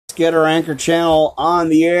Get our Anchor channel on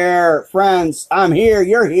the air. Friends, I'm here.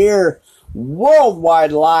 You're here.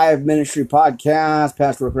 Worldwide Live Ministry Podcast.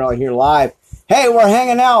 Pastor Rick Raleigh here live. Hey, we're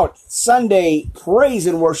hanging out. Sunday praise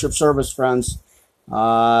and worship service, friends.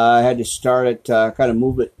 I had to start it, kind of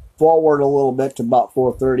move it forward a little bit to about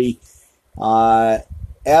 4:30.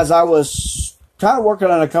 As I was kind of working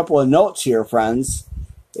on a couple of notes here, friends,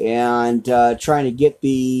 and trying to get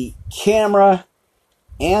the camera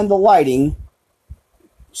and the lighting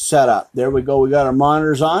set up. There we go. We got our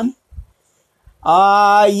monitors on.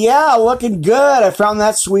 Yeah, looking good. I found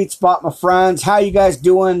that sweet spot, my friends. How you guys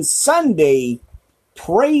doing? Sunday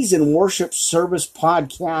praise and worship service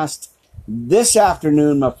podcast this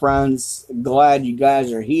afternoon, my friends. Glad you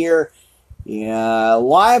guys are here. Yeah,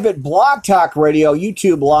 live at Blog Talk Radio,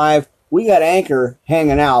 YouTube Live. We got Anchor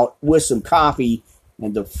hanging out with some coffee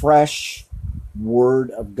and the fresh Word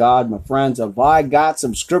of God, my friends. Have I got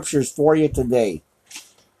some scriptures for you today?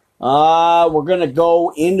 We're going to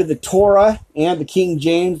go into the Torah and the King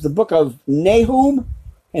James, the book of Nahum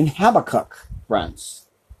and Habakkuk, friends.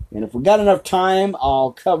 And if we got enough time,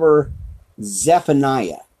 I'll cover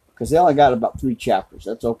Zephaniah, because they only got about 3 chapters.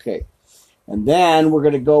 That's okay. And then we're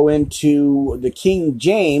going to go into the King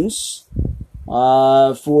James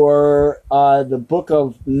for the book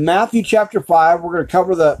of Matthew chapter 5. We're going to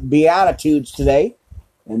cover the Beatitudes today.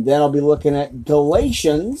 And then I'll be looking at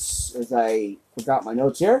Galatians, as I forgot my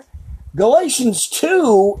notes here. Galatians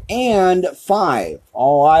 2 and 5.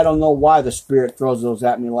 Oh, I don't know why the Spirit throws those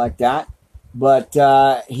at me like that. But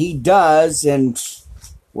He does, and,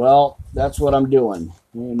 well, that's what I'm doing.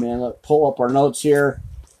 Amen. Let's pull up our notes here,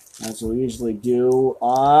 as we usually do.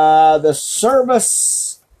 The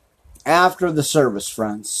service after the service,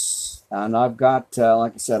 friends. And I've got,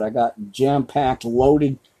 like I said, I got jam-packed,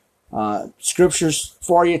 loaded scriptures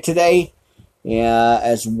for you today,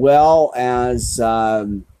 as well as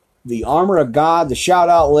the armor of God, the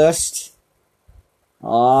shout-out list.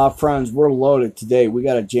 Friends, we're loaded today. We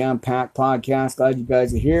got a jam-packed podcast. Glad you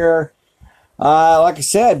guys are here. Like I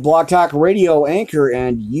said, Blog Talk Radio, Anchor,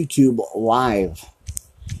 and YouTube Live.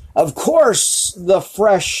 Of course, the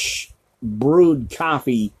fresh brewed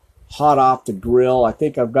coffee hot off the grill. I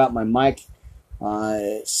think I've got my mic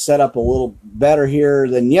set up a little better here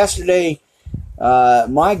than yesterday.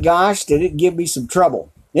 My gosh, did it give me some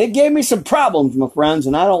trouble. It gave me some problems, my friends,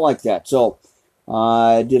 and I don't like that. So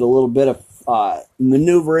I did a little bit of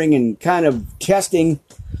maneuvering and kind of testing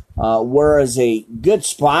where is a good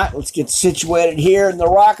spot. Let's get situated here in the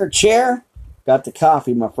rocker chair. Got the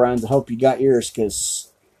coffee, my friends. I hope you got yours,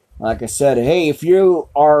 because, like I said, hey, if you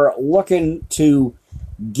are looking to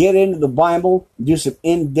get into the Bible, do some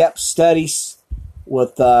in-depth studies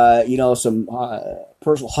with, some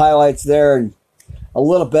personal highlights there and a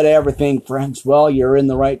little bit of everything, friends, well, you're in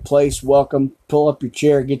the right place. Welcome. Pull up your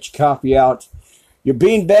chair, get your coffee out, your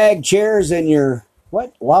beanbag chairs, and your,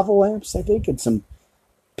 lava lamps, I think, and some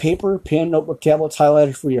paper, pen, notebook, tablets,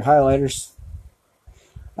 highlighters for your highlighters.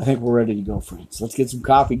 I think we're ready to go, friends. Let's get some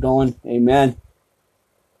coffee going. Amen.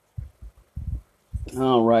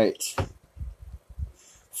 All right.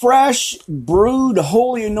 Fresh, brewed,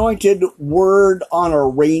 holy anointed word on a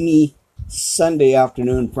rainy Sunday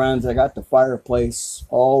afternoon, friends. I got the fireplace.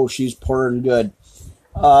 Oh, she's purring good.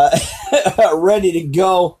 Ready to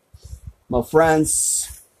go, my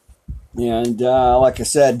friends. And like I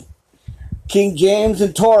said, King James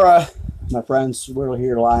and Torah, my friends, we're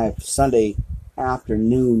here live Sunday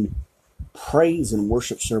afternoon praise and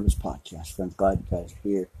worship service podcast. Friends, glad you guys are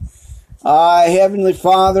here. Heavenly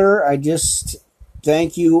Father, I just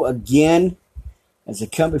thank you again as I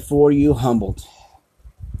come before you humbled.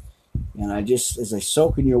 And I just, as I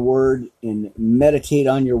soak in your word and meditate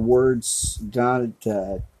on your words, God,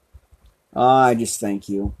 I just thank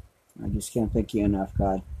you. I just can't thank you enough,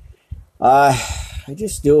 God. I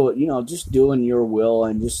just do it, just doing your will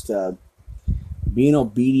and just being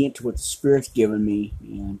obedient to what the Spirit's given me.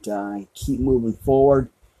 And keep moving forward.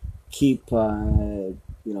 Keep,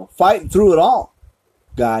 fighting through it all,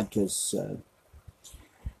 God, because,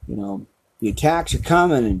 the attacks are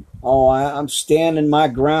coming, and I'm standing my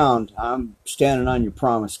ground. I'm standing on your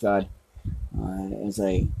promise, God. As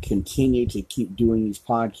I continue to keep doing these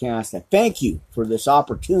podcasts, I thank you for this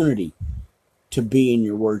opportunity to be in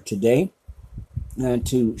your word today and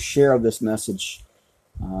to share this message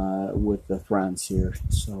with the friends here.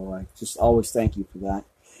 So I just always thank you for that.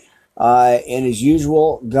 And as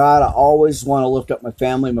usual, God, I always want to lift up my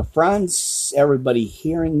family, my friends, everybody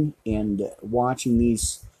hearing and watching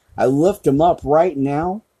these. I lift them up right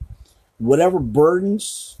now. Whatever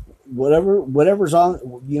burdens, whatever's on,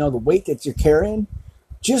 the weight that you're carrying,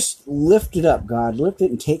 just lift it up, God. Lift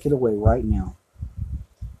it and take it away right now.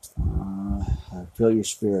 I feel your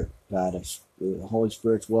spirit, God. The Holy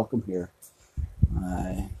Spirit's welcome here.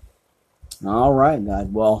 All right,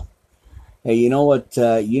 God. Well, hey, you know what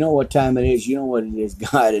time it is. You know what it is,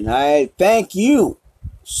 God. And I thank you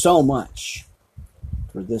so much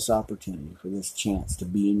for this opportunity, for this chance to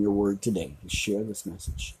be in your word today, to share this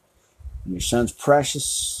message. In your son's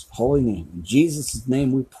precious holy name. In Jesus'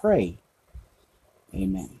 name we pray.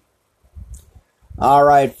 Amen. All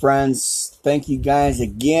right, friends. Thank you guys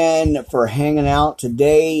again for hanging out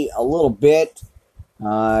today a little bit.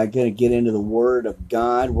 I'm going to get into the Word of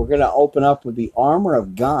God. We're going to open up with the armor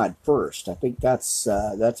of God first. I think that's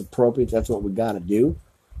appropriate. That's what we got to do.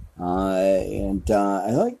 I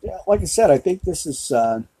like I said, I think this is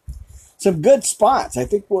some good spots. I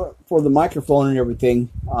think for the microphone and everything,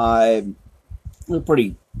 a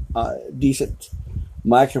pretty decent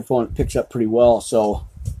microphone. It picks up pretty well. So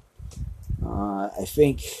I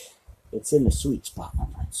think it's in the sweet spot, my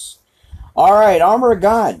friends. All right, armor of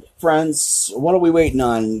God, friends. What are we waiting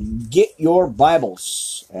on? Get your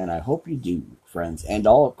Bibles, and I hope you do, friends, and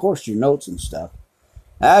of course, your notes and stuff.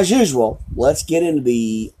 As usual, let's get into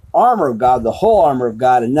the armor of God, the whole armor of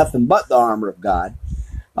God, and nothing but the armor of God.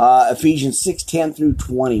 Ephesians 6:10 through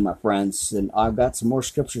 20, my friends, and I've got some more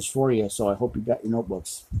scriptures for you, so I hope you got your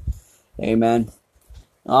notebooks. Amen.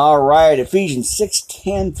 All right, Ephesians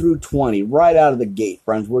 6:10 through 20, right out of the gate,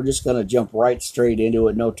 friends. We're just going to jump right straight into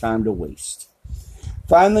it, no time to waste.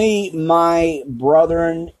 Finally, my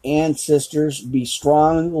brethren and sisters, be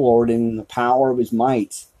strong in the Lord and in the power of his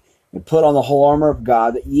might, and put on the whole armor of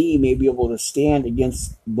God, that ye may be able to stand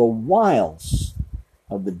against the wiles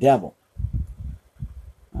of the devil.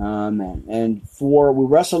 Amen. And for we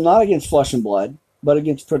wrestle not against flesh and blood, but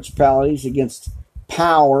against principalities, against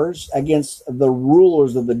powers, against the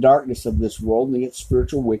rulers of the darkness of this world, and against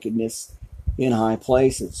spiritual wickedness in high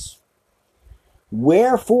places.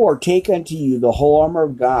 Wherefore take unto you the whole armor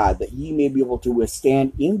of God, that ye may be able to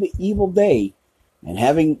withstand in the evil day, and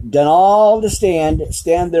having done all to stand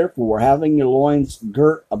therefore, having your loins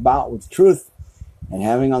girt about with truth, and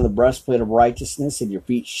having on the breastplate of righteousness, and your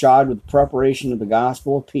feet shod with the preparation of the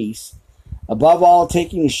gospel of peace. Above all,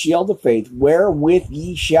 taking the shield of faith, wherewith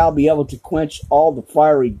ye shall be able to quench all the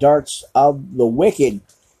fiery darts of the wicked.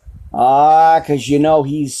 Because you know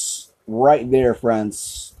he's right there,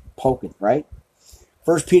 friends, poking, right?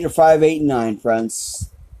 1 Peter 5:8-9, friends.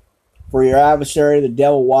 For your adversary, the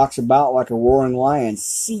devil, walks about like a roaring lion,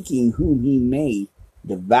 seeking whom he may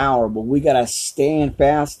devour. But we got to stand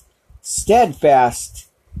fast, steadfast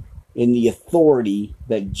in the authority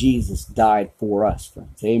that Jesus died for us,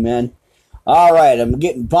 friends. Amen. All right, I'm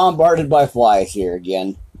getting bombarded by flies here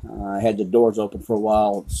again. I had the doors open for a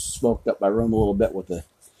while, smoked up my room a little bit with the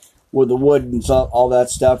wood and all that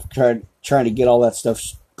stuff, trying to get all that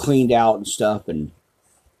stuff cleaned out and stuff.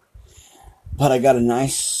 But I got a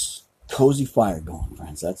nice, cozy fire going,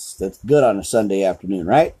 friends. That's good on a Sunday afternoon,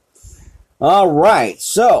 right? All right,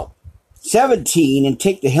 so 17, and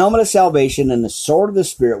take the helmet of salvation and the sword of the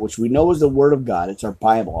Spirit, which we know is the Word of God. It's our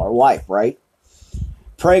Bible, our life, right?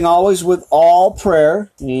 Praying always with all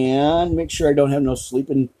prayer, and make sure I don't have no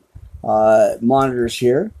sleeping monitors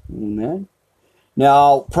here. Amen.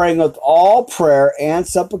 Now, praying with all prayer and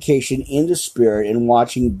supplication in the Spirit, and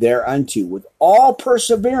watching thereunto with all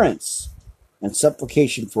perseverance and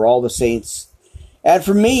supplication for all the saints. And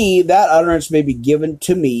for me, that utterance may be given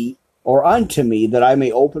to me, or unto me, that I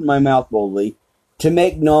may open my mouth boldly, to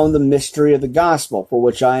make known the mystery of the gospel, for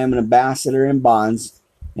which I am an ambassador in bonds,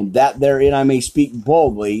 and that therein I may speak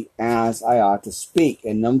boldly as I ought to speak.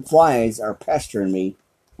 And them flies are pestering me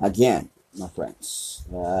again, my friends,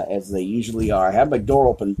 as they usually are. I have my door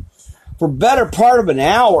open for better part of an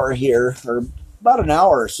hour here, or about an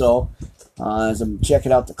hour or so, as I'm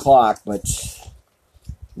checking out the clock. But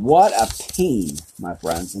what a pain, my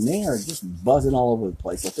friends. And they are just buzzing all over the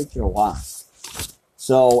place. I think they're lost.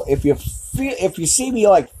 So if you see me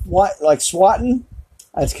like swatting,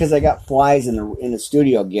 that's because I got flies in the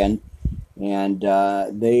studio again, and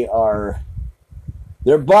they're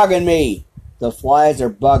bugging me. The flies are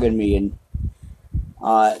bugging me, and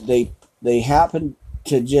they happen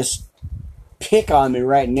to just pick on me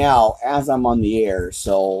right now as I'm on the air.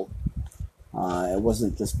 So it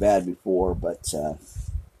wasn't this bad before, but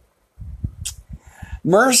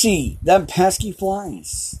mercy, them pesky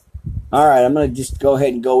flies. All right, I'm going to just go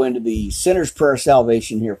ahead and go into the sinner's prayer of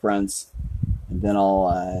salvation here, friends. And then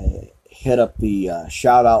I'll hit up the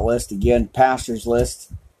shout-out list again, pastor's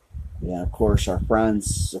list, and, of course, our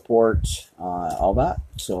friends, support, all that.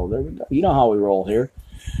 So there we go. You know how we roll here.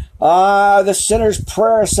 The sinner's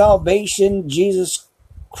prayer of salvation. Jesus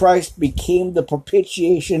Christ became the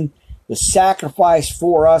propitiation, the sacrifice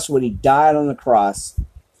for us when he died on the cross.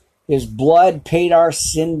 His blood paid our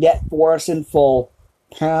sin debt for us in full,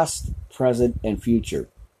 past, present, and future.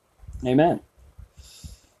 Amen.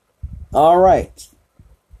 All right.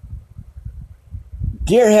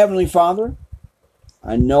 Dear Heavenly Father,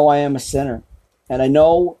 I know I am a sinner, and I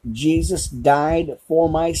know Jesus died for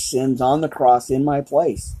my sins on the cross in my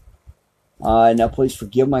place. Now please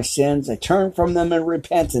forgive my sins. I turn from them in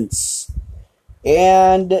repentance,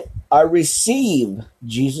 and I receive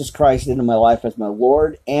Jesus Christ into my life as my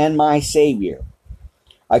Lord and my Savior.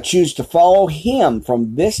 I choose to follow him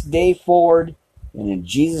from this day forward, and in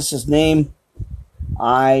Jesus' name,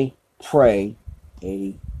 I pray.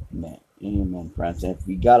 Amen. Amen, friends. And if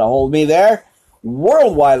you got a hold of me there,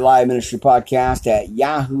 Worldwide Live Ministry Podcast at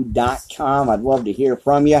yahoo.com. I'd love to hear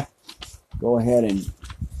from you. Go ahead and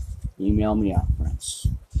email me out, friends.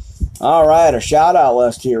 All right, a shout-out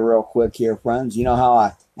list here real quick here, friends. You know how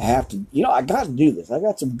I have to, I got to do this. I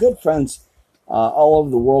got some good friends all over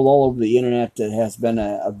the world, all over the internet that has been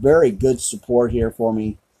a very good support here for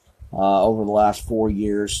me over the last 4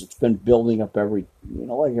 years. It's been building up every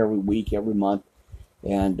week, every month.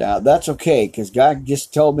 And that's okay, because God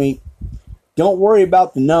just told me, don't worry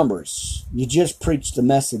about the numbers. You just preach the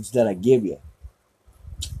message that I give you.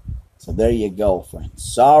 So there you go,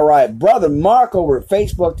 friends. All right, Brother Mark over at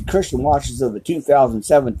Facebook, the Christian Watchers of the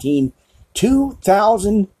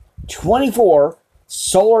 2017-2024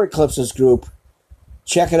 Solar Eclipses Group.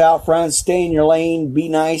 Check it out, friends. Stay in your lane, be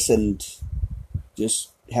nice, and just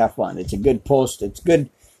have fun. It's a good post. It's good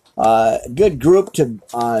group to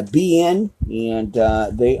be in, and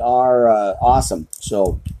they are awesome.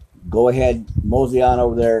 So go ahead, mosey on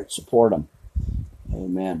over there, support them.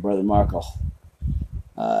 Amen, Brother Marco.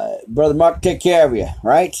 Brother Mark, take care of you,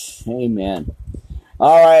 right? Amen.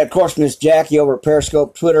 All right, of course, Miss Jackie over at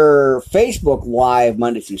Periscope, Twitter, Facebook Live,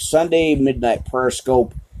 Monday through Sunday, midnight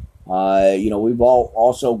Periscope. We've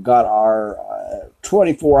also got our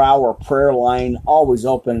 24-hour prayer line always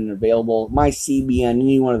open and available. My CBN,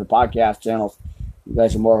 any one of the podcast channels. You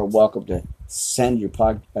guys are more than welcome to send your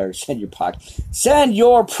prayer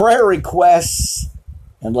requests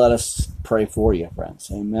and let us pray for you,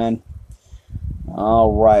 friends. Amen.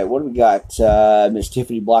 All right, what do we got? Miss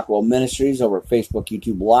Tiffany Blackwell Ministries over at Facebook,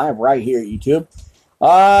 YouTube Live, right here at YouTube.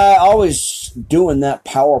 Always doing that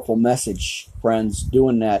powerful message, friends.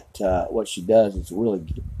 Doing that, what she does, it's really,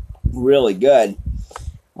 really good.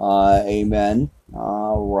 Amen.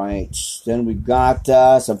 All right. Then we've got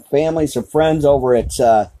some family, some friends over at,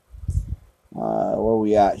 where are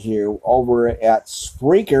we at here? Over at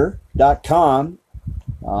Spreaker.com.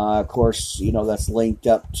 Of course, that's linked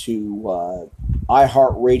up to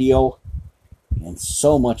iHeartRadio and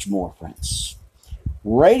so much more, friends.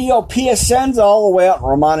 Radio PSN's all the way out in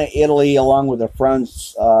Romana, Italy, along with their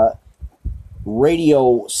friends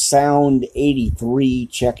Radio Sound 83.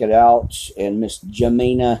 Check it out. And Miss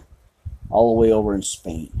Jimena all the way over in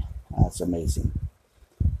Spain. That's amazing.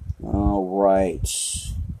 All right.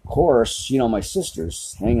 Of course, my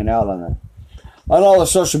sister's hanging out on all the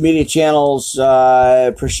social media channels. I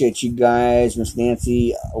appreciate you guys. Miss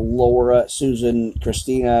Nancy, Laura, Susan,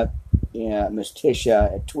 Christina, Miss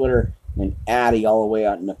Tisha at Twitter, and Addie all the way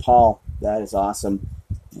out in Nepal. That is awesome.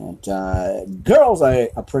 And girls, I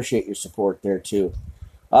appreciate your support there too.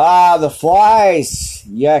 The flies.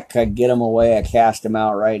 Yuck, I get them away. I cast them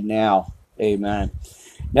out right now. Amen.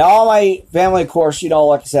 Now, all my family, of course,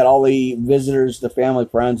 like I said, all the visitors, the family,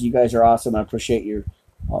 friends, you guys are awesome. I appreciate your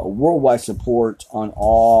worldwide support on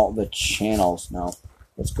all the channels. Now,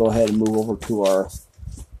 let's go ahead and move over to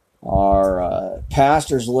our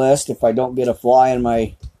pastors list. If I don't get a fly in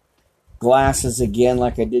my glasses again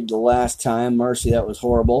like I did the last time, mercy, that was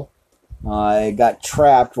horrible. I got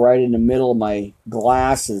trapped right in the middle of my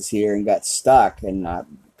glasses here and got stuck, and I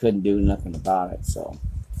couldn't do nothing about it. So,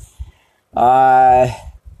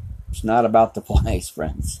 it's not about the flies,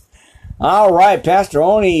 friends. All right, Pastor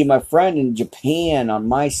Oni, my friend in Japan, on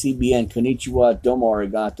my CBN, konnichiwa, domo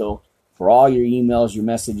arigato, for all your emails, your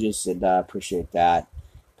messages, and I appreciate that.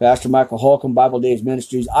 Pastor Michael Holcomb, Bible Days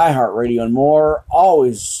Ministries, iHeartRadio, and more,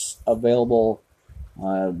 always available.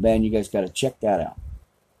 Man, you guys got to check that out.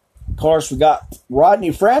 Of course, we got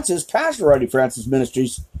Rodney Francis, Pastor Rodney Francis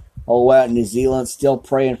Ministries, all the way out in New Zealand, still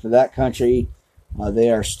praying for that country.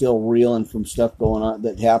 They are still reeling from stuff going on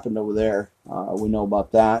that happened over there. We know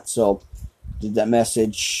about that. So, did that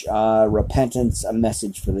message, repentance, a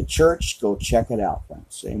message for the church. Go check it out,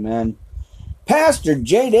 friends. Amen. Pastor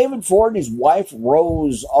J. David Ford and his wife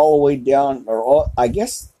Rose, all the way down, or I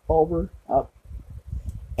guess over, up,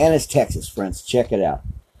 Ennis, Texas, friends. Check it out.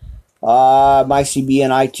 My CBN,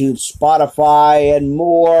 iTunes, Spotify, and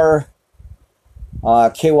more.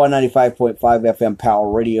 KY95.5 FM Power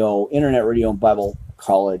Radio, Internet Radio, and Bible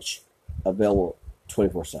College, available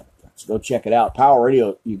 24/7. So go check it out. Power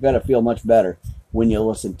Radio, you got to feel much better when you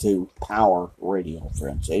listen to Power Radio,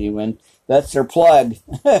 friends. Anyway, that's their plug.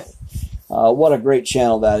 What a great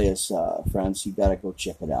channel that is, friends. You got to go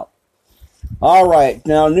check it out. All right.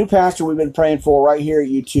 Now, new pastor we've been praying for right here at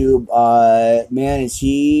YouTube. Man, has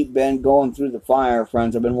he been going through the fire,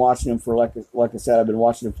 friends. I've been watching him for, like I said, I've been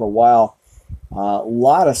watching him for a while. A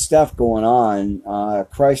lot of stuff going on.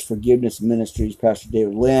 Christ Forgiveness Ministries, Pastor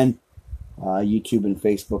David Lynn. YouTube and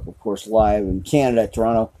Facebook, of course, live in Canada,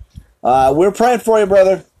 Toronto. We're praying for you,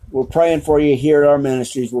 brother. We're praying for you here at our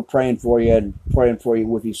ministries. We're praying for you and praying for you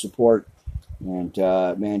with your support. And,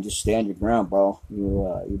 man, just stand your ground, bro.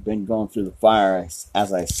 You've been going through the fire,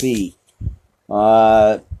 as I see.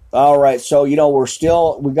 All right, so, we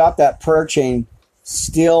got that prayer chain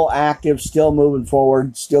still active, still moving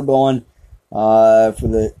forward, still going for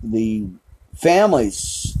the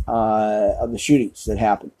families of the shootings that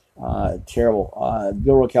happened. Terrible.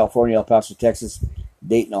 Gilroy, California, El Paso, Texas,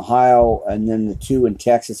 Dayton, Ohio, and then the two in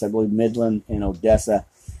Texas, I believe Midland and Odessa.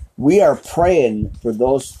 We are praying for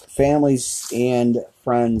those families and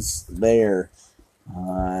friends there.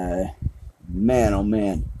 Man, oh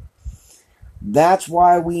man. That's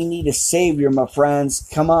why we need a Savior, my friends.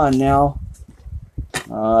 Come on now.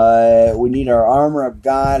 We need our armor of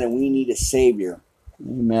God, and we need a Savior.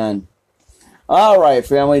 Amen. All right,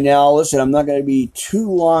 family. Now, listen, I'm not going to be too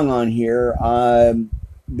long on here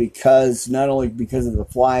because not only because of the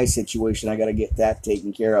fly situation, I got to get that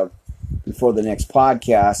taken care of before the next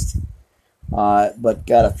podcast, but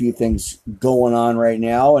got a few things going on right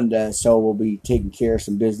now, and so we'll be taking care of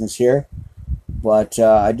some business here. But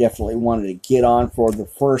I definitely wanted to get on for the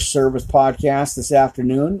first service podcast this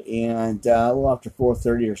afternoon, and a little after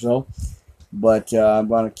 4:30 or so. But I'm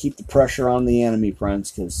going to keep the pressure on the enemy,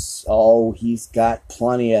 friends, because, he's got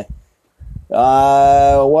plenty of,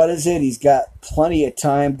 He's got plenty of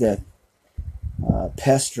time to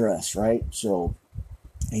pester us, right? So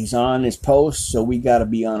he's on his post, so we got to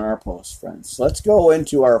be on our post, friends. Let's go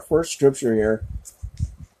into our first scripture here.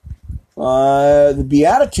 The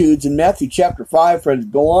Beatitudes in Matthew chapter 5, friends.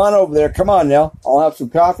 Go on over there. Come on now. I'll have some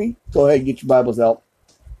coffee. Go ahead and get your Bibles out.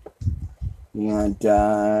 And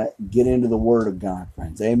get into the Word of God,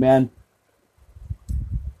 friends. Amen.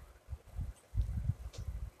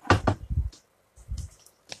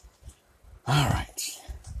 All right.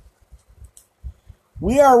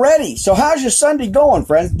 We are ready. So how's your Sunday going,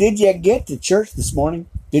 friends? Did you get to church this morning?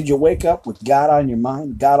 Did you wake up with God on your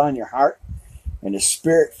mind, God on your heart, and the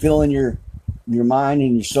Spirit filling your mind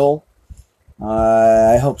and your soul?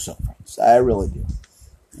 I hope so, friends. I really do.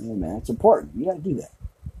 Amen. It's important. You got to do that.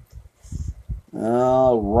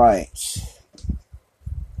 All right.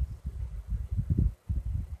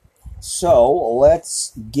 So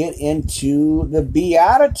let's get into the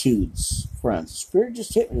Beatitudes, friends. The Spirit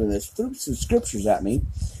just hit me with this, threw some scriptures at me.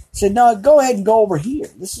 Said, no, go ahead and go over here.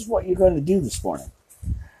 This is what you're going to do this morning.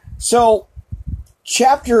 So,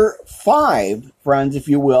 chapter 5, friends, if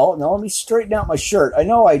you will. Now, let me straighten out my shirt. I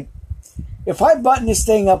know if I button this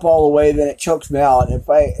thing up all the way, then it chokes me out. If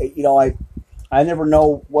I never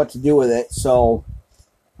know what to do with it, so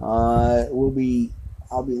I'll be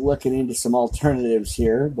looking into some alternatives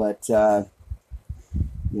here. But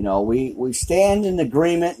we stand in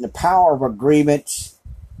agreement, in the power of agreement,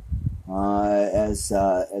 as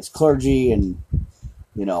clergy, and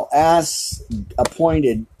as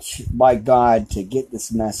appointed by God to get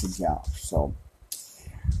this message out. So,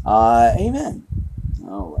 amen.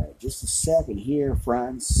 All right, just a second here,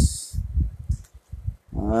 friends.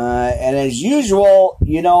 And as usual,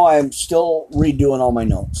 I'm still redoing all my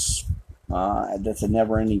notes. That's a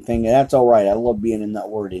never-ending thing, and that's all right. I love being in that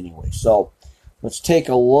Word anyway. So let's take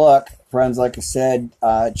a look, friends. Like I said,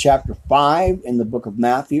 chapter 5 in the book of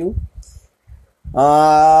Matthew.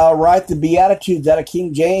 Right, the Beatitudes out of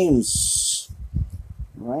King James.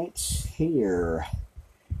 Right here.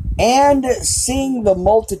 And seeing the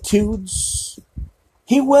multitudes,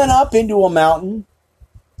 he went up into a mountain.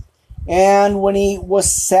 And when he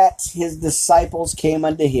was set, his disciples came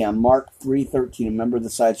unto him. Mark 3:13. Remember the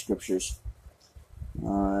side scriptures.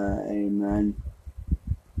 Amen.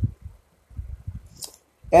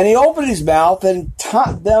 And he opened his mouth and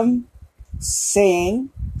taught them, saying,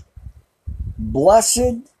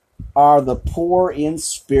 Blessed are the poor in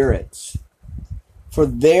spirit, for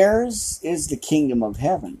theirs is the kingdom of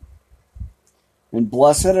heaven. And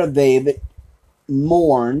blessed are they that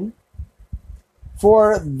mourn,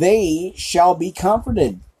 for they shall be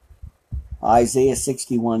comforted. Isaiah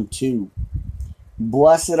 61:2.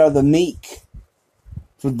 Blessed are the meek,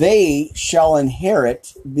 for they shall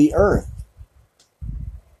inherit the earth.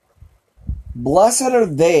 Blessed are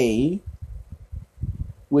they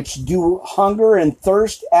which do hunger and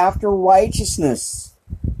thirst after righteousness,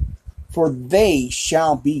 for they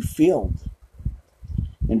shall be filled.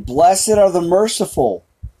 And blessed are the merciful,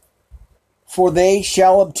 for they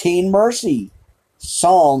shall obtain mercy.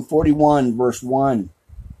 Psalm 41, verse 1.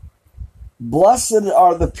 Blessed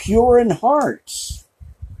are the pure in heart,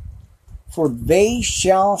 for they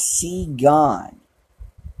shall see God.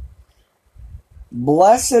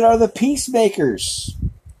 Blessed are the peacemakers,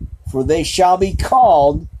 for they shall be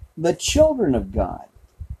called the children of God.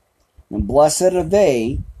 And blessed are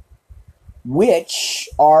they which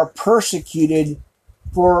are persecuted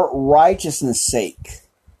for righteousness' sake,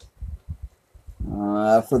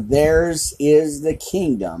 for theirs is the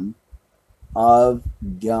kingdom of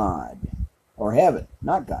God. Or heaven,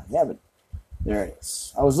 not God, heaven. There it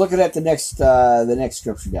is. I was looking at the next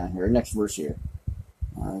scripture down here, next verse here.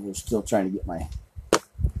 We're still trying to get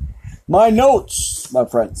my notes, my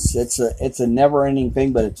friends. It's a never-ending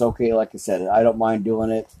thing, but it's okay. Like I said, I don't mind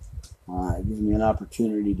doing it. It gives me an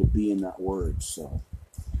opportunity to be in that word. So,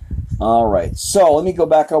 all right. So let me go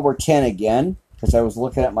back over 10 again, because I was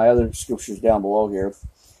looking at my other scriptures down below here.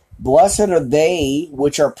 Blessed are they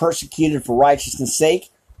which are persecuted for righteousness'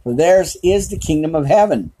 sake, for theirs is the kingdom of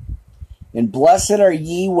heaven. And blessed are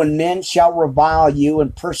ye when men shall revile you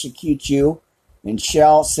and persecute you, and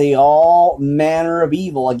shall say all manner of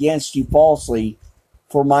evil against you falsely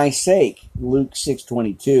for my sake. Luke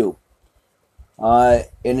 6:22. And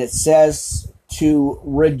it says to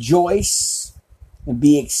rejoice and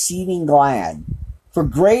be exceeding glad, for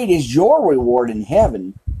great is your reward in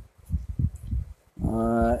heaven.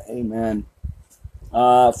 Amen.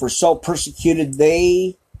 For so persecuted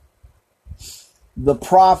they the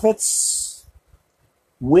prophets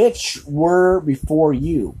which were before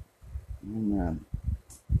you. Amen.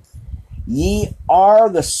 Ye are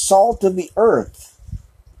the salt of the earth,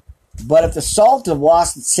 but if the salt have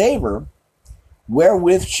lost its savor,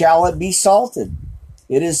 wherewith shall it be salted?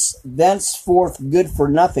 It is thenceforth good for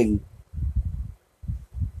nothing.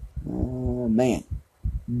 Man.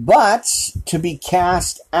 But to be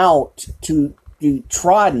cast out, to be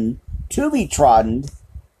trodden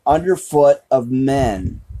underfoot of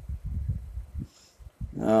men.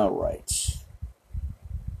 All right.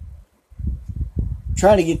 I'm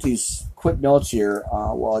trying to get these quick notes here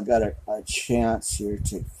while I got a chance here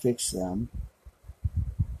to fix them.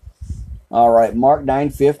 All right, Mark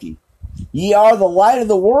 9:50. Ye are the light of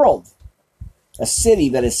the world. A city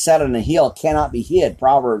that is set on a hill cannot be hid.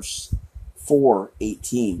 Proverbs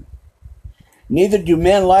 4:18. Neither do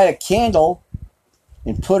men light a candle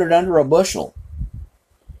and put it under a bushel,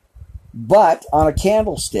 but on a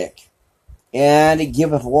candlestick, and it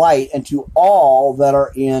giveth light unto all that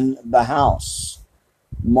are in the house.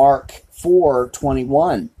 Mark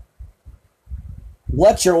 4:21.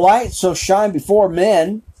 Let your light so shine before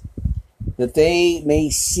men that they may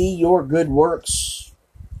see your good works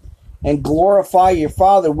and glorify your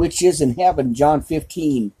Father which is in heaven. John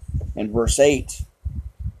 15 and verse 8.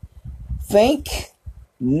 Think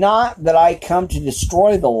not that I come to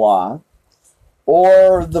destroy the law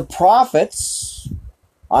or the prophets.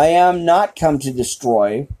 I am not come to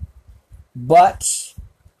destroy, but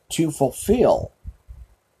to fulfill.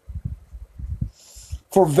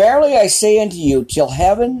 For verily I say unto you, till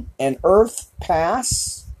heaven and earth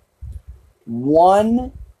pass,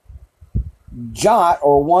 one jot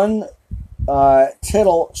or one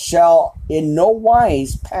tittle shall in no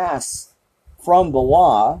wise pass from the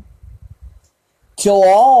law, till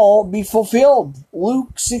all be fulfilled.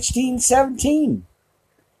 Luke 16:17.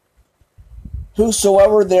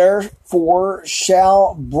 Whosoever therefore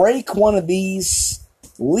shall break one of these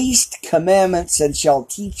least commandments and shall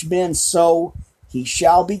teach men so, he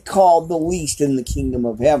shall be called the least in the kingdom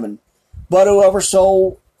of heaven. But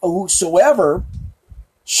whosoever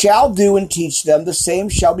shall do and teach them, the same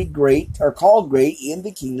shall be great, or called great, in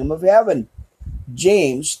the kingdom of heaven.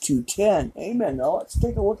 James 2:10. Amen. Now let's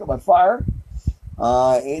take a look at my fire.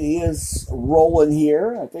 It is rolling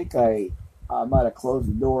here. I think I might have closed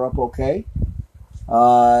the door up okay.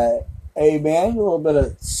 Amen. A little bit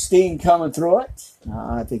of steam coming through it.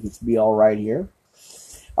 I think it's be all right here.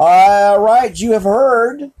 All right, you have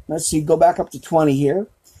heard. Let's see, go back up to 20 here.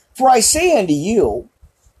 For I say unto you,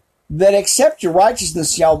 that except your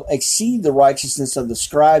righteousness shall exceed the righteousness of the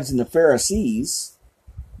scribes and the Pharisees,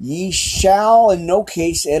 ye shall in no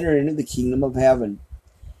case enter into the kingdom of heaven.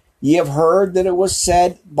 Ye have heard that it was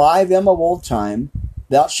said by them of old time,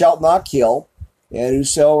 thou shalt not kill, and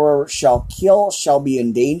whosoever shall kill shall be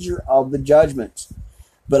in danger of the judgment.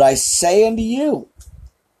 But I say unto you,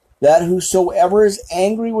 that whosoever is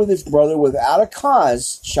angry with his brother without a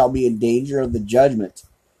cause shall be in danger of the judgment.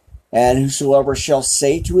 And whosoever shall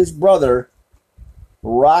say to his brother,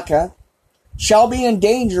 Raka, shall be in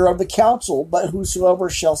danger of the council, but whosoever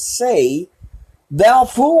shall say, Thou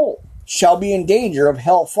fool, shall be in danger of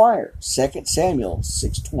hellfire. 2 Samuel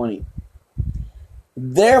 6:20.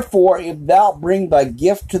 Therefore, if thou bring thy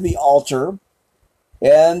gift to the altar,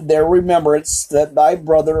 and their remembrance that thy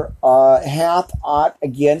brother hath aught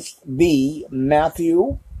against thee,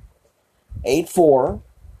 Matthew 8:4,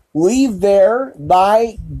 leave there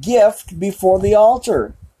thy gift before the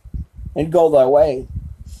altar, and go thy way.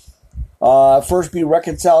 First be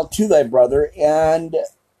reconciled to thy brother, and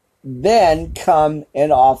then come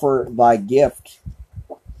and offer thy gift.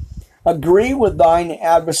 Agree with thine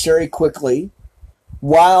adversary quickly,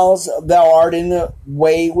 whiles thou art in the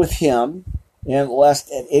way with him, and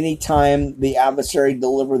lest at any time the adversary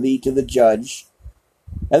deliver thee to the judge,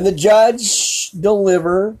 and the judge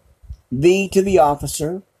deliver thee to the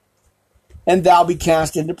officer, and thou be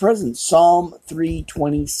cast into prison. Psalm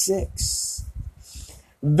 3:26.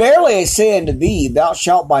 Verily I say unto thee, thou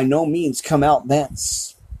shalt by no means come out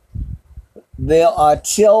thence,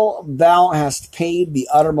 till thou hast paid the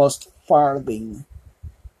uttermost farthing.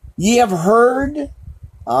 Ye have heard,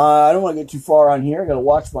 I don't want to get too far on here. I got to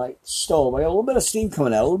watch my stove. I got a little bit of steam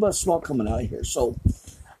coming out, a little bit of smoke coming out of here. So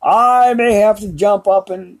I may have to jump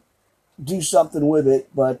up and do something with it,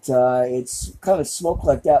 but it's kind of smoked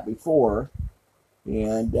like that before.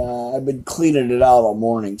 And I've been cleaning it out all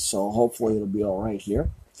morning, so hopefully it'll be all right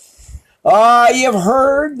here. Ye have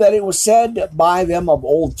heard that it was said by them of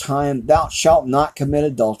old time, Thou shalt not commit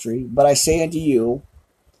adultery. But I say unto you,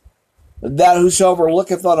 that whosoever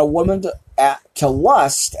looketh on a woman to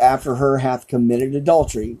lust after her hath committed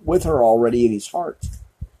adultery with her already in his heart.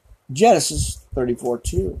 Genesis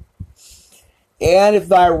 34:2. And if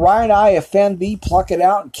thy right eye offend thee, pluck it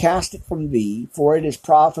out and cast it from thee, for it is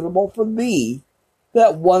profitable for thee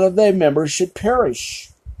that one of thy members should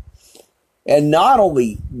perish. And not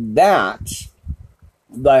only that,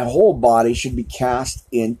 thy whole body should be cast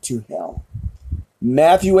into hell.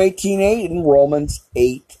 Matthew 18:8 and Romans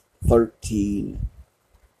 8:13.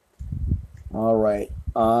 All right.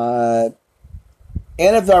 And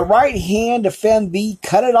if thy right hand offend thee,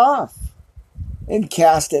 cut it off and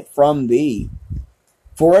cast it from thee.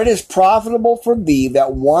 For it is profitable for thee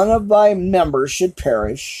that one of thy members should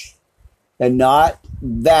perish, and not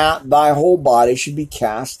that thy whole body should be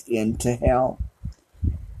cast into hell.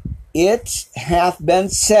 It hath been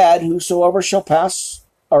said, whosoever shall pass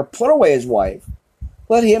or put away his wife,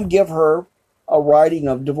 let him give her a writing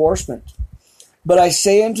of divorcement. But I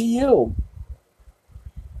say unto you,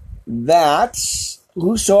 that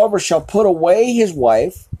whosoever shall put away his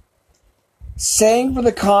wife, saying for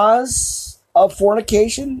the cause of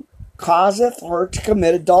fornication, causeth her to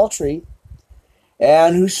commit adultery,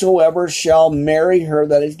 and whosoever shall marry her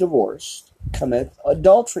that is divorced, committeth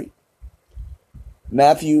adultery.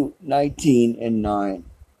 Matthew 19:9.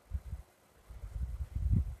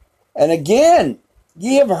 And again,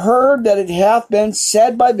 ye have heard that it hath been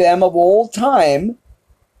said by them of old time,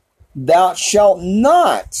 Thou shalt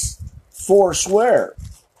not forswear.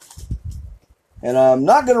 And I'm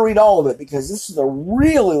not going to read all of it because this is a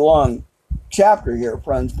really long chapter here,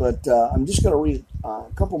 friends, but I'm just going to read a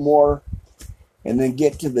couple more and then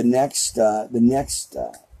get to the next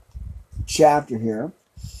chapter here.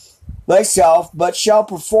 Thyself, but shall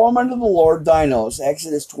perform unto the Lord thine oaths.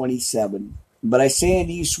 Exodus 27. But I say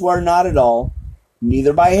unto you, swear not at all,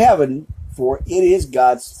 neither by heaven, for it is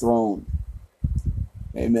God's throne.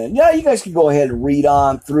 Amen. Yeah, you guys can go ahead and read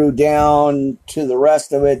on through down to the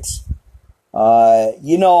rest of it. The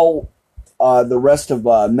rest of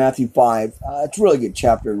Matthew 5. It's a really good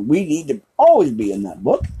chapter, and we need to always be in that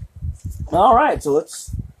book. All right, so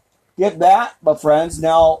let's get that, my friends.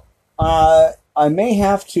 Now, I may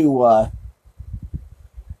have to,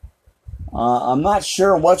 I'm not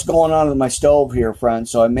sure what's going on with my stove here,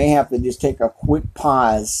 friends, so I may have to just take a quick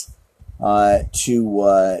pause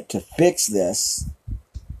to fix this,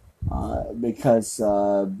 because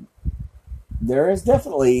there is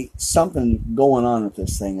definitely something going on with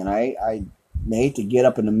this thing, and I hate to get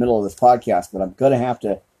up in the middle of this podcast, but I'm going to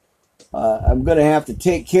have to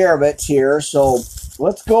take care of it here. So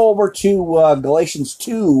let's go over to Galatians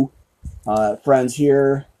 2, friends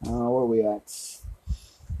here. Where are we at?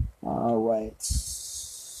 All right.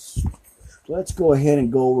 Let's go ahead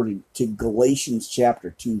and go over to Galatians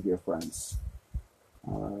chapter 2 here, friends.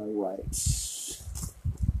 All right.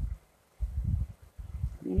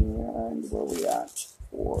 And where are we at?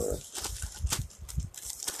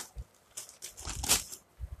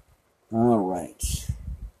 All right.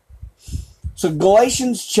 So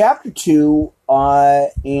Galatians chapter 2,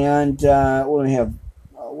 and what do we have?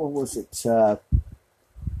 What was it?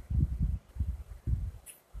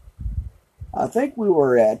 I think we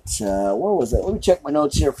were at, where was it? Let me check my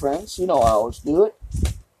notes here, friends. You know I always do it.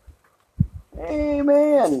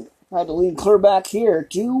 Amen. I had to lean clear back here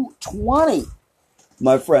to 20,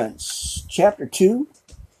 my friends. Chapter 2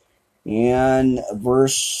 and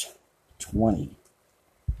verse 20.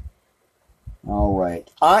 All right.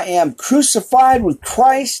 I am crucified with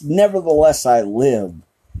Christ, nevertheless I live.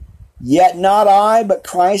 Yet not I, but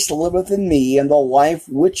Christ liveth in me, and the life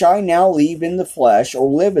which I now live in the flesh,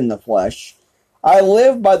 I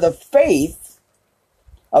live by the faith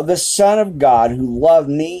of the Son of God, who loved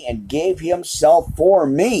me and gave himself for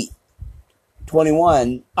me.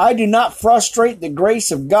 21. I do not frustrate the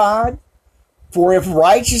grace of God, for if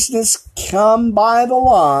righteousness come by the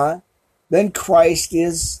law, then Christ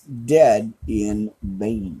is dead in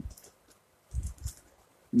vain.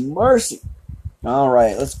 Mercy. All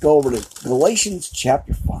right, let's go over to Galatians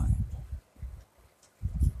chapter 5.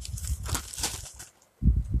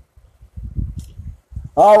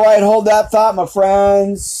 All right, hold that thought, my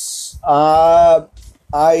friends. I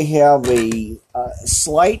have a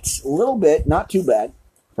slight, little bit, not too bad,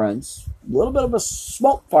 friends, a little bit of a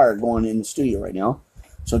smoke fire going in the studio right now.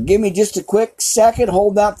 So give me just a quick second.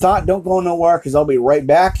 Hold that thought. Don't go nowhere because I'll be right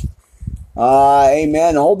back.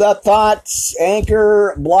 Amen. Hold that thought.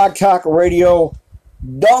 Anchor, Blog Talk Radio.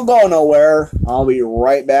 Don't go nowhere. I'll be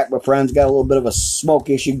right back, my friends. Got a little bit of a smoke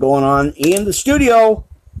issue going on in the studio.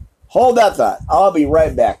 Hold that thought. I'll be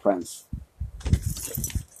right back, friends.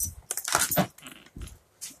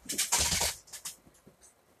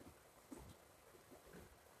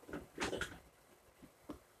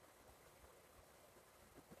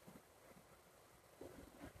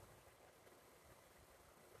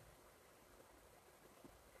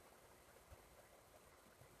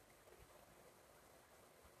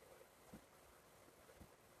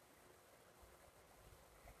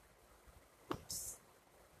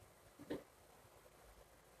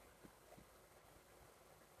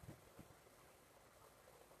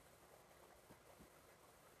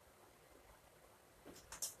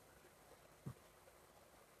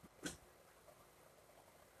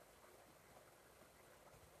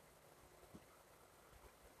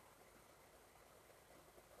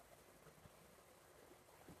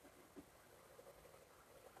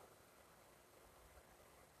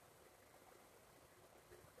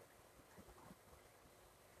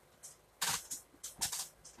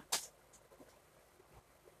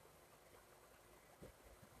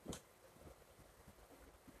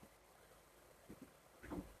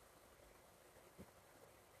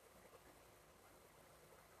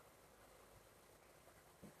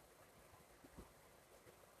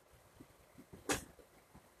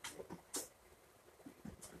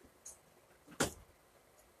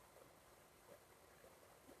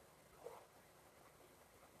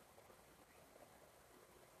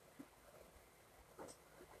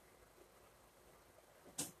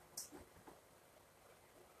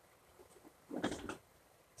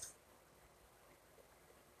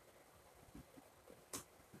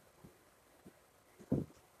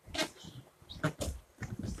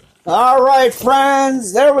 All right,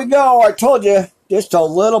 friends, there we go. I told you, just a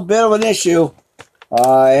little bit of an issue.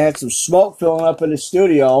 I had some smoke filling up in the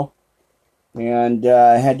studio, and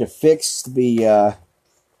I had to fix the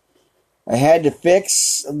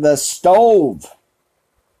stove.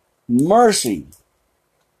 Mercy.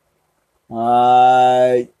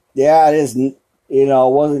 Yeah, it isn't. It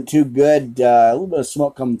wasn't too good. A little bit of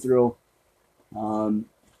smoke coming through.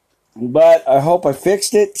 But I hope I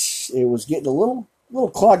fixed it. It was getting a little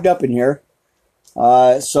clogged up in here.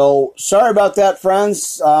 So sorry about that,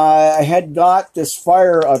 friends. I had got this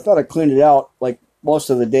fire. I thought I cleaned it out like most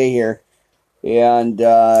of the day here, and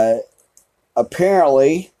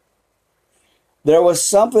apparently there was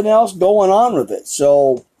something else going on with it.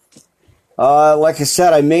 So, like I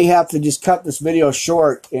said, I may have to just cut this video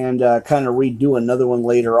short and kind of redo another one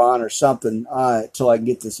later on or something until I can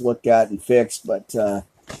get this looked at and fixed. But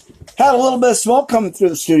had a little bit of smoke coming through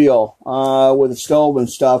the studio with the stove and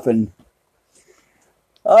stuff, and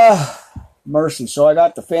mercy. So I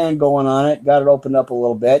got the fan going on it, got it opened up a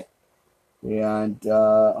little bit, and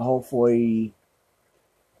hopefully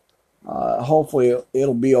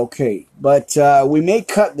it'll be okay. But we may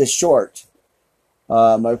cut this short,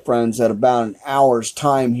 my friends, at about an hour's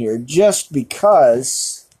time here, just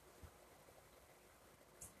because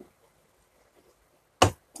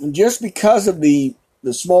of the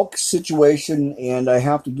smoke situation, and I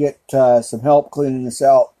have to get some help cleaning this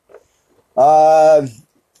out.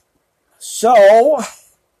 So,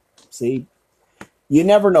 see, you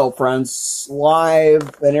never know, friends.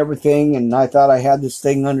 Live and everything, and I thought I had this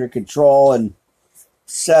thing under control and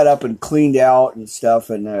set up and cleaned out and stuff,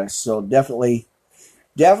 and so definitely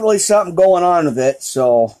something going on with it.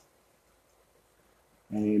 So,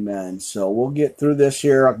 amen. So we'll get through this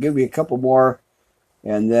here. I'll give you a couple more,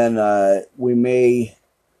 and then we may,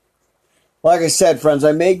 like I said, friends,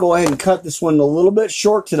 I may go ahead and cut this one a little bit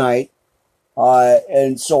short tonight,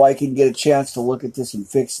 and so I can get a chance to look at this and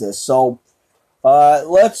fix this. So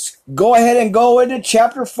let's go ahead and go into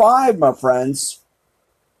chapter 5, my friends.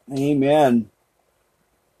 Amen.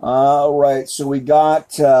 All right, so we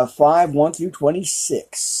got 5, 1 through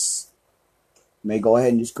 26. May go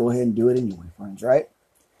ahead and just go ahead and do it anyway, friends, right?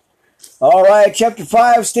 All right, chapter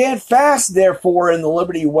 5. Stand fast, therefore, in the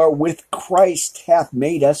liberty wherewith Christ hath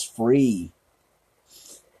made us free.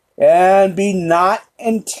 And be not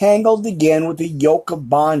entangled again with the yoke of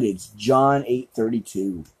bondage. John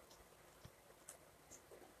 8:32.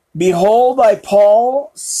 Behold, I,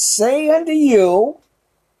 Paul, say unto you,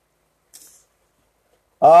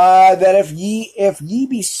 that if ye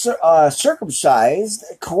be circumcised,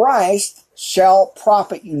 Christ shall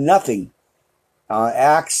profit you nothing.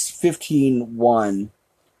 Acts 15:1.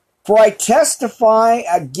 For I testify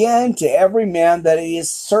again to every man that he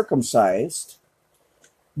is circumcised,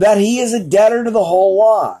 that he is a debtor to the whole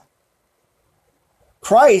law.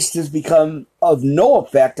 Christ has become of no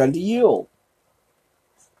effect unto you.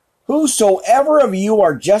 Whosoever of you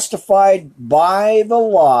are justified by the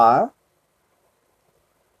law,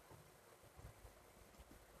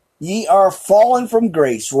 ye are fallen from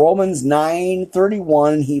grace. Romans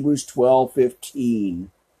 9:31, Hebrews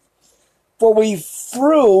 12:15. For we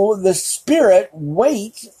through the Spirit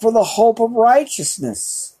wait for the hope of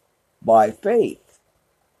righteousness by faith.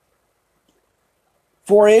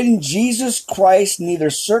 For in Jesus Christ neither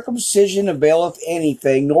circumcision availeth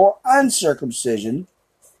anything, nor uncircumcision,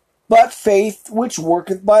 but faith which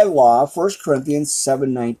worketh by law. 1 Corinthians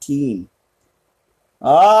 7:19.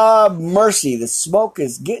 Ah, mercy, the smoke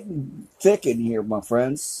is getting thick in here, my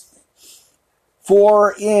friends.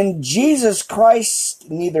 For in Jesus Christ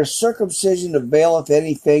neither circumcision availeth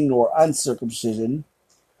anything, nor uncircumcision,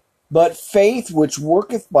 but faith which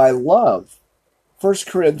worketh by love. 1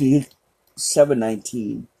 Corinthians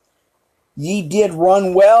 7:19. Ye did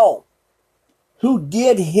run well. Who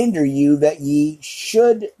did hinder you that ye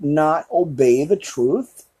should not obey the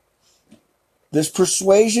truth? This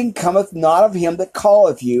persuasion cometh not of him that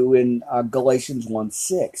calleth you, in Galatians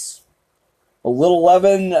 1:6. A little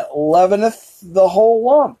leaven leaveneth the whole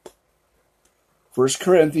lump. 1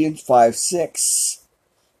 Corinthians 5:6.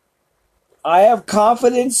 I have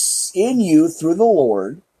confidence in you through the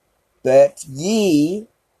Lord, that ye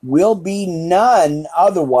will be none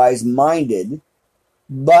otherwise minded,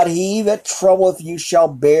 but he that troubleth you shall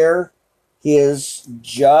bear his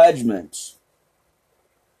judgment.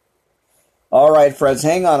 All right, friends,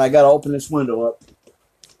 hang on. I got to open this window up.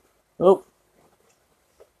 Oh.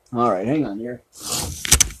 All right, hang on here.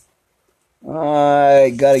 I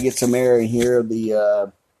got to get some air in here.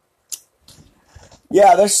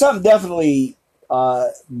 Yeah, there's something definitely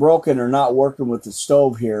broken or not working with the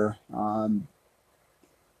stove here.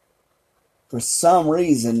 For some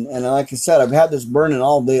reason, and like I said, I've had this burning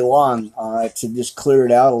all day long to just clear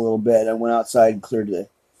it out a little bit. I went outside and cleared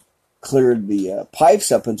the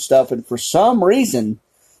pipes up and stuff, and for some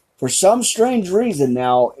strange reason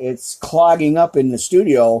now, it's clogging up in the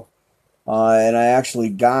studio, and I actually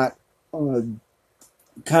got kind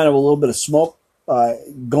of a little bit of smoke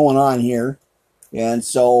going on here, and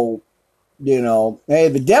so, hey,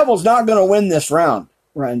 the devil's not going to win this round,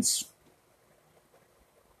 friends.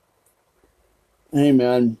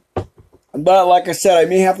 Amen. But like I said, I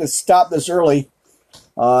may have to stop this early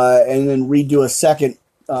and then redo a second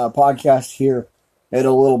podcast here in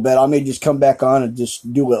a little bit. I may just come back on and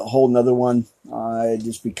just do a whole nother one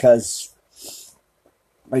just because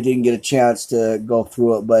I didn't get a chance to go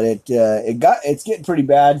through it. But it's getting pretty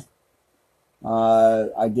bad.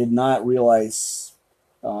 I did not realize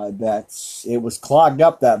that it was clogged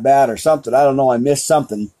up that bad or something. I don't know. I missed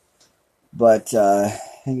something. But I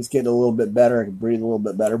think it's getting a little bit better. I can breathe a little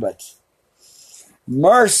bit better, but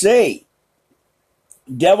mercy.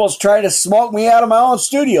 Devil's trying to smoke me out of my own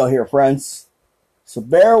studio here, friends. So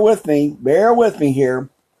bear with me here.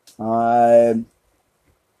 I'm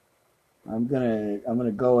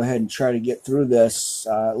gonna go ahead and try to get through this,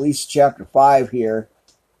 at least chapter 5 here,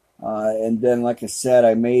 and then, like I said,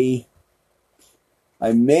 I may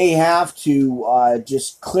have to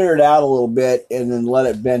just clear it out a little bit and then let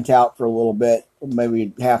it vent out for a little bit,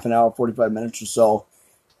 maybe half an hour, 45 minutes or so,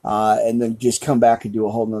 and then just come back and do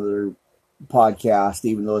a whole nother podcast,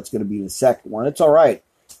 even though it's going to be the second one. It's all right.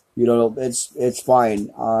 It's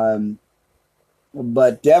fine.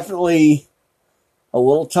 But definitely a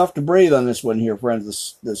little tough to breathe on this one here,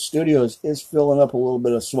 friends. The studio is filling up a little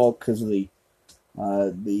bit of smoke because of the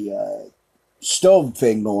stove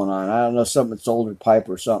thing going on. I don't know, something soldered pipe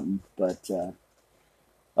or something, but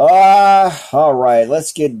all right,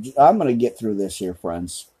 I'm going to get through this here,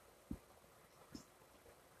 friends.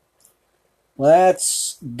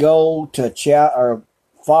 Let's go to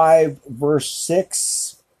 5 verse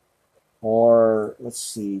 6, or let's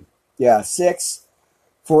see. Yeah, 6.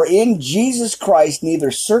 For in Jesus Christ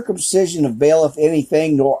neither circumcision availeth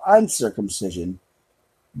anything, nor uncircumcision,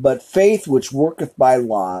 but faith which worketh by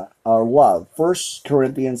law or love. 1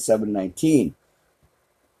 Corinthians 7:19.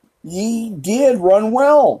 Ye did run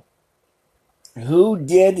well. Who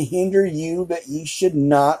did hinder you that ye should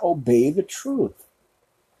not obey the truth?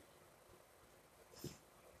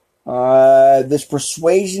 This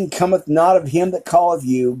persuasion cometh not of him that calleth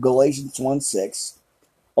you. Galatians 1:6.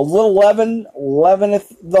 A little leaven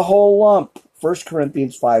leaveneth the whole lump. 1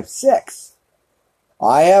 Corinthians 5:6.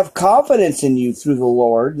 I have confidence in you through the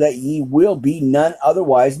Lord that ye will be none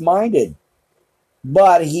otherwise minded.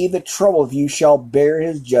 But he that troubleth you shall bear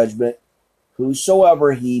his judgment,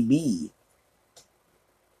 whosoever he be.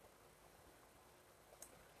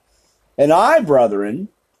 And I, brethren,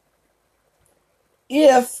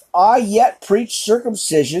 if I yet preach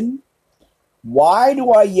circumcision, why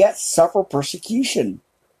do I yet suffer persecution?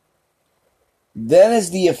 Then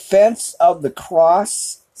is the offense of the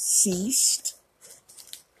cross ceased,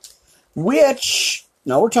 which,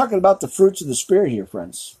 now we're talking about the fruits of the Spirit here,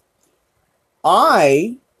 friends.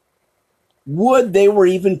 I would they were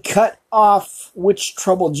even cut off, which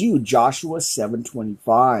troubled you, Joshua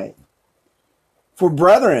 7:25. For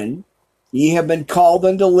brethren, ye have been called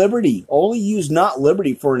unto liberty. Only use not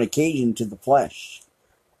liberty for an occasion to the flesh,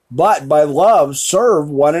 but by love serve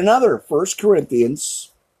one another. 1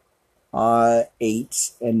 Corinthians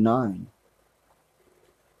 8 and 9.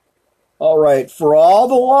 All right, for all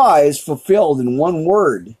the lies fulfilled in one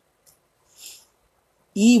word,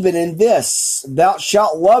 even in this, thou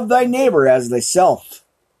shalt love thy neighbor as thyself.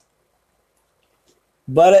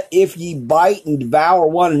 But if ye bite and devour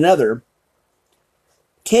one another,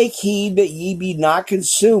 take heed that ye be not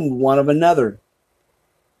consumed one of another.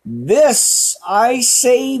 This I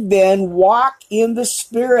say then, walk in the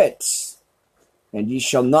Spirit, and ye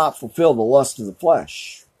shall not fulfill the lust of the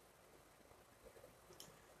flesh.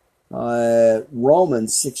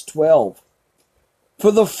 Romans 6:12.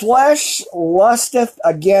 For the flesh lusteth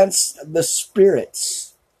against the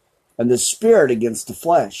spirits, and the spirit against the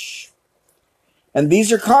flesh. And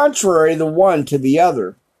these are contrary the one to the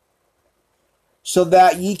other, so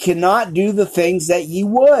that ye cannot do the things that ye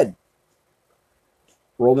would.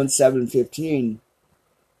 Romans 7:15.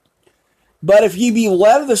 But if ye be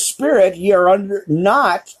led of the Spirit, ye are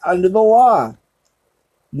not under the law.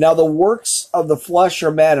 Now the works of the flesh are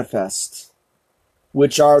manifest,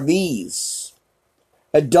 which are these: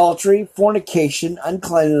 adultery, fornication,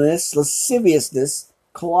 uncleanness, lasciviousness.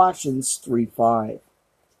 Colossians 3:5.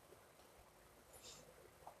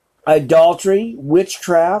 Adultery,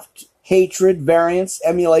 witchcraft, hatred, variance,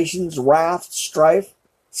 emulations, wrath, strife,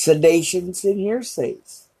 seditions, and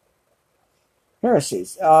heresies.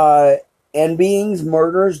 Envyings,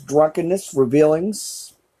 murders, drunkenness,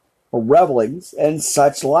 revelings, and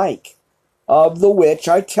such like, of the which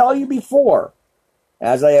I tell you before,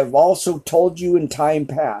 as I have also told you in time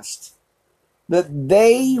past, that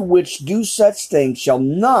they which do such things shall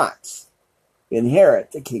not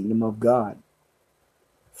inherit the kingdom of God.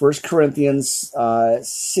 1 Corinthians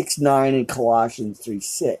 6:9 and Colossians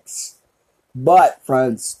 3:6. But,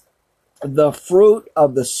 friends, the fruit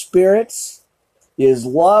of the Spirit is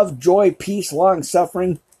love, joy, peace,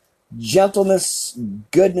 long-suffering, gentleness,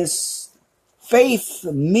 goodness, faith,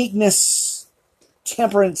 meekness,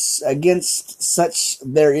 temperance. Against such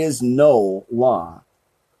there is no law.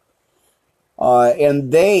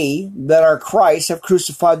 And they that are Christ have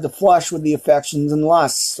crucified the flesh with the affections and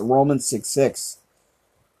lusts. Romans 6:6.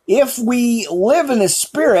 If we live in the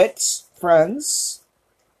Spirit, friends,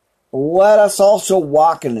 let us also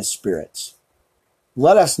walk in the Spirit.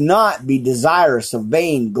 Let us not be desirous of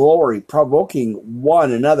vain glory, provoking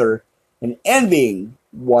one another and envying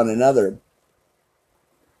one another.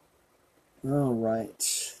 All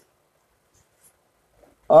right.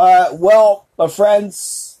 Well, my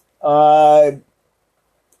friends, I'm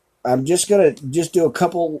just going to do a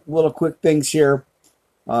couple little quick things here.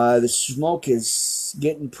 The smoke is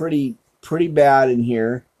getting pretty bad in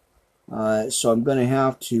here. So I'm going to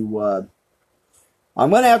have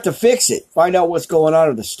to fix it. Find out what's going on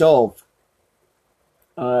with the stove.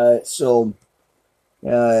 So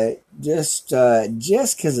just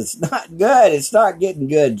because it's not good, it's not getting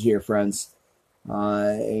good here, friends.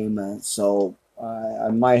 Amen. So I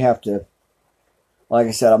might have to, like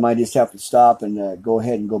I said, I might just have to stop and go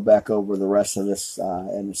ahead and go back over the rest of this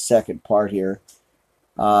in the second part here.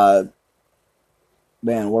 Man,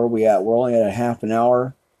 where are we at? We're only at a half an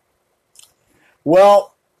hour.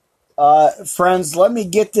 Well, friends, let me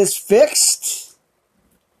get this fixed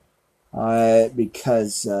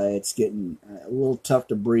because it's getting a little tough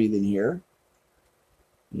to breathe in here.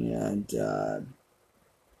 And,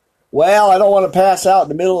 well, I don't want to pass out in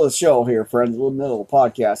the middle of the show here, friends, in the middle of the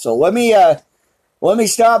podcast. So let me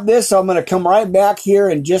stop this. I'm going to come right back here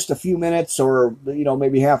in just a few minutes or,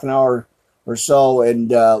 maybe half an hour or so. And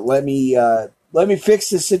let me fix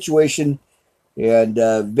this situation and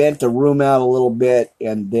vent the room out a little bit.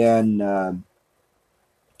 And then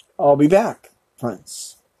I'll be back,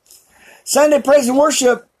 friends. Sunday Praise and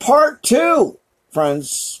Worship, Part 2,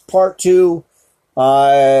 friends. Part 2.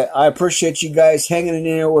 I appreciate you guys hanging in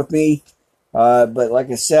there with me. But like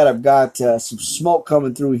I said, I've got some smoke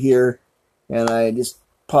coming through here. And I just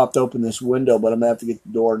popped open this window, but I'm going to have to get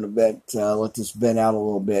the door and the vent, let this vent out a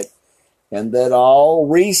little bit. And then I'll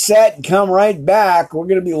reset and come right back. We're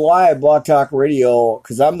going to be live, Blog Talk Radio,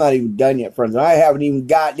 because I'm not even done yet, friends. I haven't even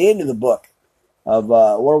gotten into the book of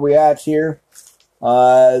where we at here.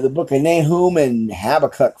 The book of Nahum and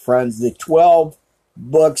Habakkuk, friends. The 12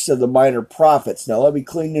 books of the minor prophets. Now, let me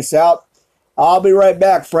clean this out. I'll be right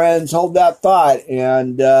back, friends. Hold that thought.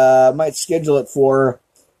 And I might schedule it for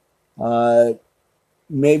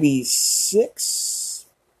maybe 6.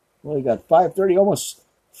 Well, we got 5:30, almost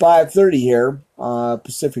 5:30 here,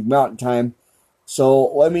 Pacific Mountain Time. So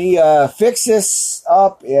let me fix this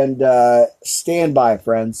up and stand by,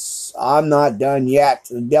 friends. I'm not done yet.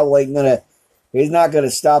 The devil he's not gonna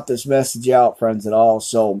stop this message out, friends, at all.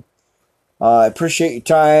 So I appreciate your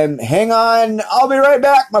time. Hang on. I'll be right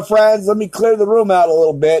back, my friends. Let me clear the room out a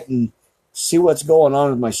little bit and see what's going on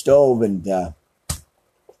with my stove and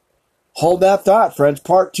hold that thought, friends.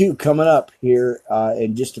 Part 2 coming up here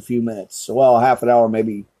in just a few minutes. Well, half an hour,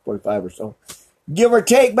 maybe 45 or so. Give or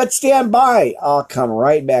take, but stand by. I'll come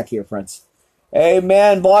right back here, friends.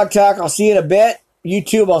 Amen. Blog Talk, I'll see you in a bit.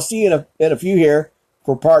 YouTube, I'll see you in a few here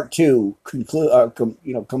for Part 2.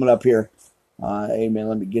 Coming up here. Amen.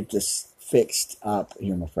 Let me get this fixed up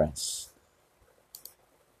here, my friends.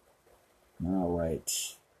 All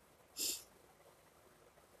right.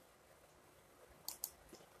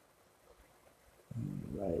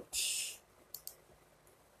 Right.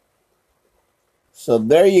 So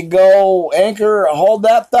there you go, Anchor. Hold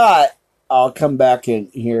that thought. I'll come back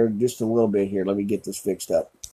in here just a little bit here. Let me get this fixed up.